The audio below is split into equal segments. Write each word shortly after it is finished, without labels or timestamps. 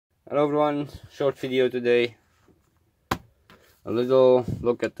Hello everyone, short video today. A little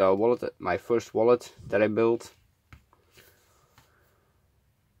look at the wallet, my first wallet that I built.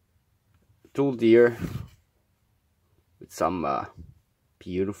 Tool deer with some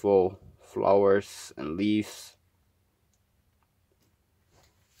beautiful flowers and leaves.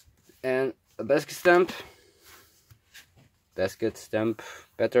 And a basket stamp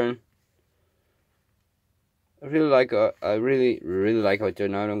pattern. I really like how it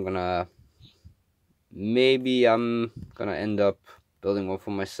turned out. Maybe I'm gonna end up building one for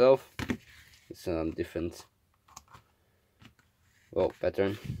myself. It's a different, well,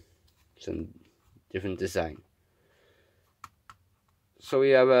 pattern, some different design. So we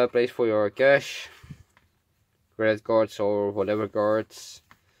have a place for your cash, credit cards or whatever cards,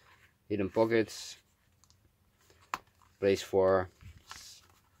 hidden pockets, place for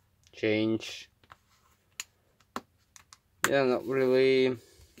change. Yeah, not really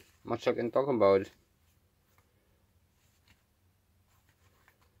much I can talk about.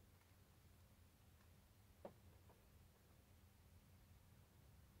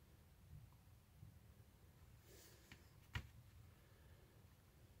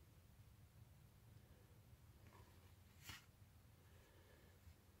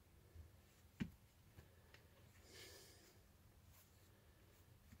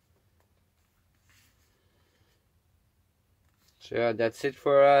 So yeah, that's it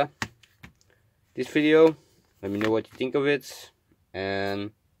for this video. Let me know what you think of it,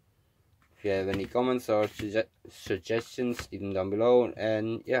 and if you have any comments or suggestions, leave them down below.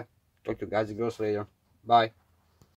 And yeah, talk to you guys and girls later. Bye.